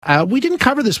We didn't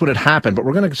cover this when it happened, but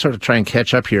we're going to sort of try and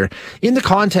catch up here. In the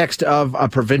context of a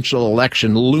provincial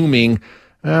election looming,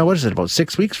 what is it, about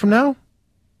 6 weeks from now?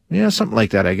 Yeah, something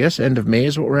like that, I guess. End of May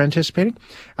is what we're anticipating.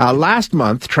 Last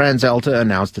month, TransAlta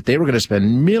announced that they were going to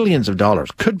spend millions of dollars,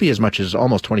 could be as much as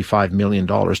almost $25 million,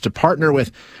 to partner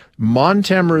with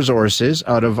Montem Resources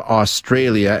out of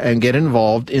Australia and get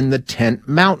involved in the Tent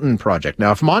Mountain project.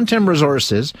 Now, if Montem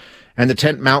Resources and the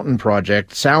Tent Mountain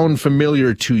project sound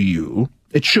familiar to you,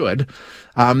 it should.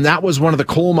 That was one of the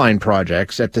coal mine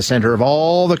projects at the center of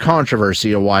all the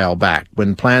controversy a while back,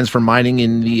 when plans for mining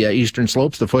in the eastern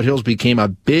slopes, the foothills, became a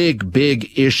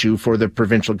big issue for the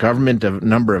provincial government. A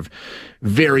number of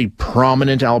very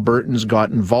prominent Albertans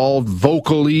got involved,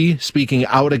 vocally speaking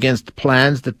out against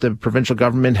plans that the provincial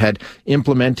government had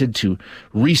implemented to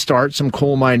restart some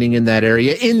coal mining in that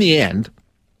area. In the end,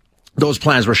 those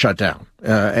plans were shut down,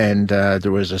 and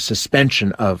there was a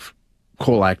suspension of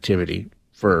coal activity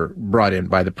brought in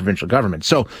by the provincial government.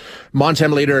 So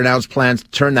Montem later announced plans to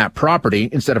turn that property,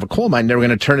 instead of a coal mine, they were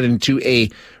going to turn it into a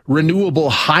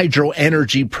renewable hydro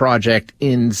energy project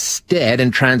instead.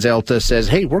 And TransAlta says,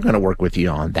 hey, we're going to work with you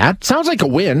on that. Sounds like a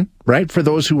win, right, for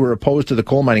those who were opposed to the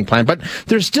coal mining plan. But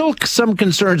there's still some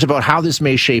concerns about how this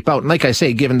may shape out. And like I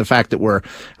say, given the fact that we're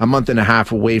a month and a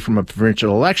half away from a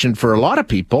provincial election, for a lot of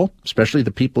people, especially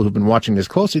the people who've been watching this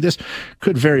closely, this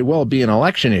could very well be an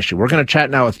election issue. We're going to chat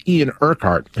now with Ian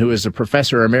Urquhart, who is a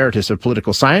professor emeritus of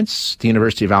political science at the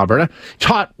University of Alberta,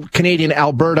 taught Canadian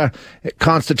Alberta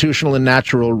constitutional and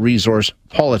natural resource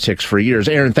politics for years.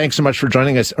 Aaron, thanks so much for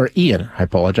joining us. Or Ian, I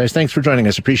apologize. Thanks for joining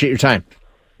us. Appreciate your time.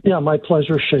 Yeah, my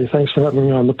pleasure, Shay. Thanks for having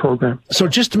me on the program. So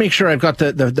just to make sure I've got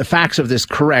the facts of this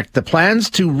correct, the plans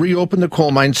to reopen the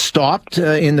coal mine stopped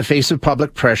in the face of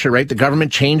public pressure, right? The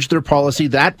government changed their policy.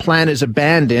 That plan is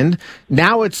abandoned.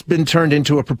 Now it's been turned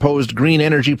into a proposed green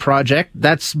energy project.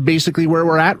 That's basically where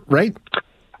we're at, right?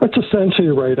 That's essentially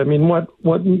right. I mean, what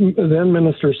then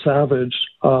Minister Savage,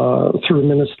 through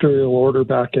ministerial order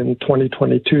back in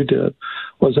 2022 did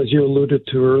was, as you alluded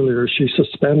to earlier, she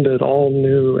suspended all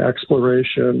new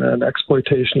exploration and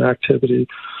exploitation activity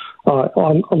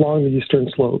along the eastern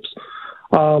slopes.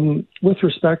 With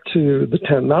respect to the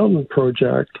Tent Mountain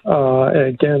project,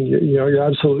 again, you're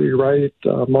absolutely right.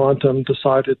 Montem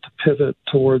decided to pivot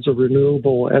towards a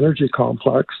renewable energy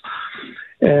complex.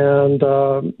 And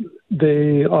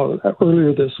they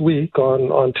earlier this week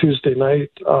on Tuesday night,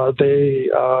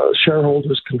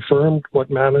 shareholders confirmed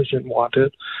what management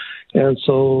wanted, and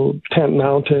so Tent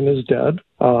Mountain is dead.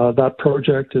 That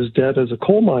project is dead as a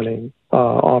coal mining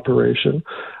operation,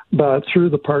 but through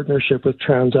the partnership with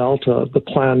TransAlta, the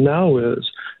plan now is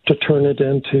to turn it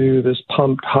into this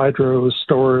pumped hydro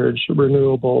storage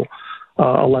renewable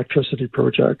electricity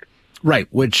project. Right,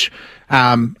 which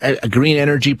a green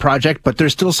energy project, but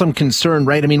there's still some concern,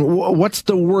 right? I mean, what's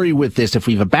the worry with this? If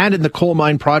we've abandoned the coal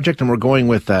mine project and we're going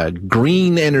with a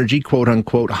green energy, quote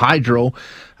unquote, hydro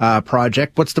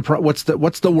project, what's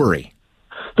the worry?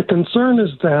 The concern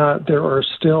is that there are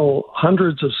still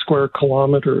hundreds of square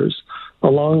kilometers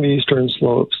along the eastern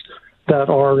slopes that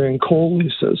are in coal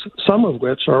leases, some of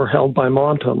which are held by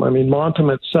Montem. I mean,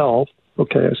 Montem itself,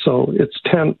 okay, so its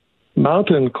Tent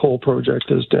Mountain coal project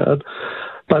is dead,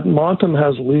 but Montem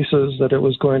has leases that it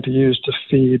was going to use to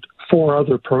feed four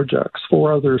other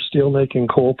steelmaking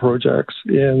coal projects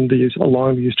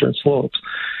along the eastern slopes,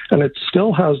 and it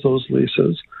still has those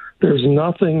leases. There's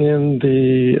nothing in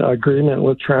the agreement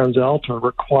with TransAlta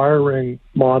requiring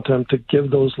Montem to give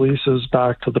those leases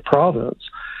back to the province.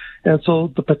 And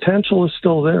so the potential is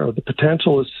still there. The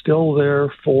potential is still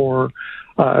there for,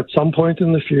 at some point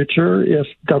in the future, if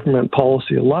government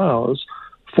policy allows,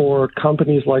 for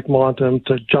companies like Montem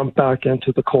to jump back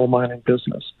into the coal mining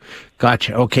business.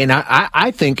 Gotcha. Okay. Now,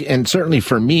 I think, and certainly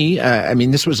for me, I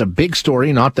mean, this was a big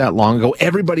story not that long ago.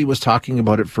 Everybody was talking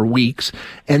about it for weeks.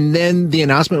 And then the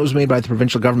announcement was made by the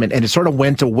provincial government and it sort of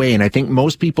went away. And I think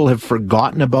most people have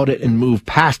forgotten about it and moved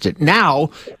past it. Now,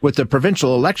 with the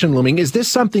provincial election looming, is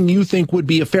this something you think would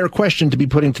be a fair question to be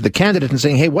putting to the candidate and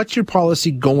saying, hey, what's your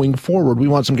policy going forward? We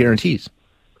want some guarantees.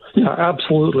 Yeah,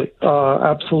 absolutely.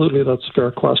 Absolutely, that's a fair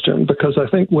question, because I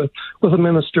think with a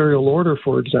ministerial order,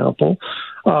 for example,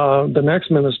 the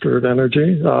next Minister of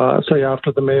Energy, say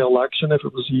after the May election, if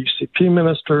it was a UCP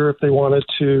minister, if they wanted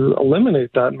to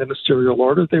eliminate that ministerial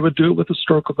order, they would do it with a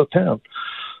stroke of a pen.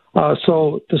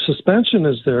 So the suspension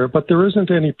is there, but there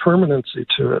isn't any permanency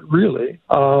to it, really.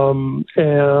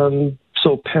 And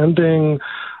so pending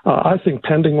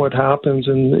what happens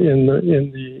in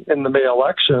the May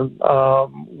election,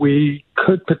 we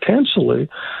could potentially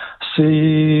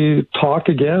see talk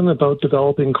again about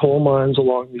developing coal mines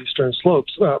along the eastern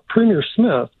slopes. Premier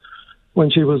Smith when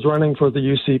she was running for the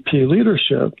UCP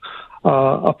leadership,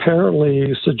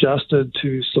 apparently suggested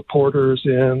to supporters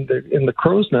in the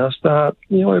Crow's Nest that,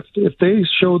 if they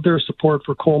showed their support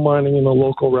for coal mining in a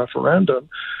local referendum,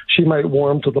 she might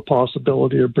warm to the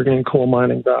possibility of bringing coal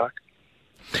mining back.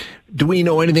 Do we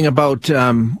know anything about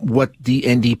what the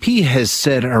NDP has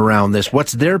said around this?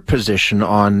 What's their position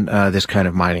on this kind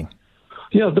of mining?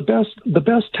 Yeah, the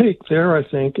best take there, I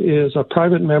think, is a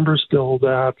private member's bill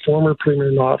that former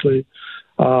Premier Notley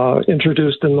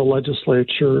introduced in the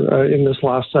legislature in this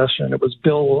last session. It was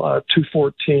Bill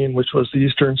 214, which was the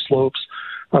Eastern Slopes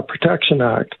Protection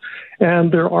Act.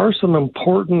 And there are some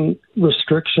important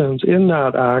restrictions in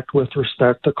that act with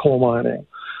respect to coal mining.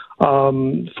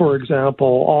 For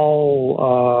example,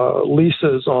 all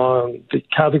leases on the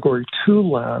Category 2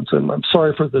 lands, and I'm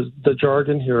sorry for the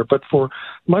jargon here, but for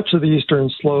much of the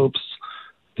Eastern Slopes,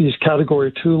 these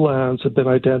Category 2 lands have been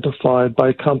identified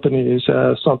by companies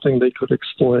as something they could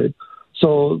exploit.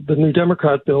 So the New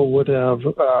Democrat bill would have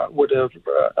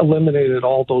eliminated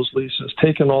all those leases,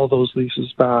 taken all those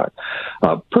leases back.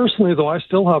 Personally, though, I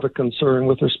still have a concern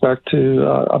with respect to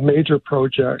a major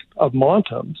project of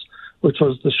Montam's, which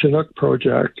was the Chinook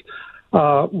project,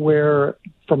 where,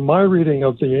 from my reading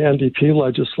of the NDP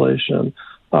legislation,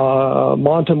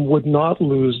 Montam would not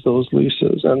lose those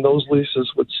leases, and those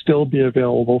leases would still be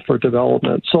available for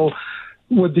development. So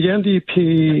would the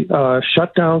NDP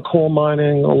shut down coal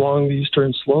mining along the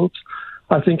Eastern Slopes?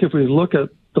 I think if we look at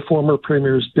the former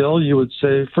Premier's bill, you would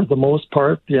say, for the most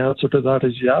part, the answer to that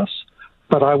is yes.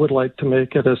 But I would like to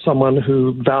make it as someone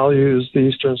who values the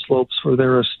Eastern Slopes for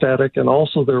their aesthetic and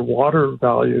also their water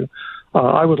value.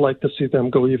 I would like to see them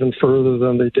go even further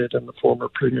than they did in the former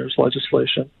Premier's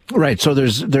legislation. Right. So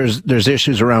there's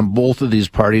issues around both of these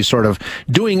parties sort of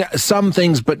doing some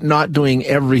things but not doing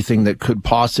everything that could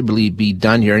possibly be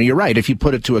done here. And you're right. If you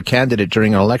put it to a candidate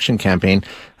during an election campaign,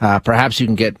 perhaps you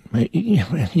can get,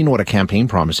 you know what a campaign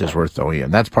promise is worth, though,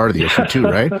 Ian. That's part of the issue too,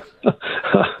 right?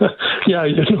 Yeah,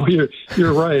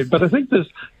 you're right. But I think this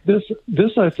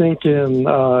I think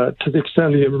to the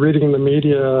extent of reading the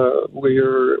media,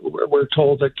 we're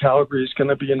told that Calgary is going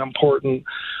to be an important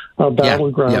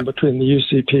battleground between the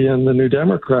UCP and the New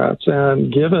Democrats.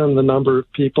 And given the number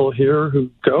of people here who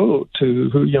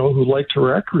like to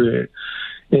recreate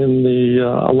in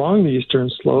along the Eastern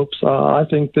Slopes, I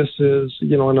think this is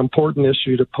an important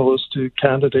issue to pose to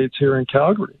candidates here in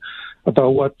Calgary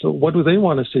about what do they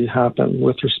want to see happen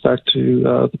with respect to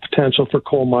the potential for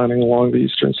coal mining along the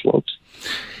Eastern Slopes.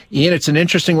 Ian, it's an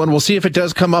interesting one. We'll see if it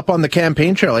does come up on the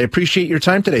campaign trail. I appreciate your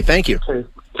time today. Thank you. Okay.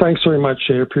 Thanks very much,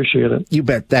 Shay. Appreciate it. You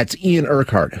bet. That's Ian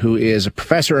Urquhart, who is a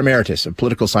professor emeritus of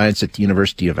political science at the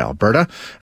University of Alberta.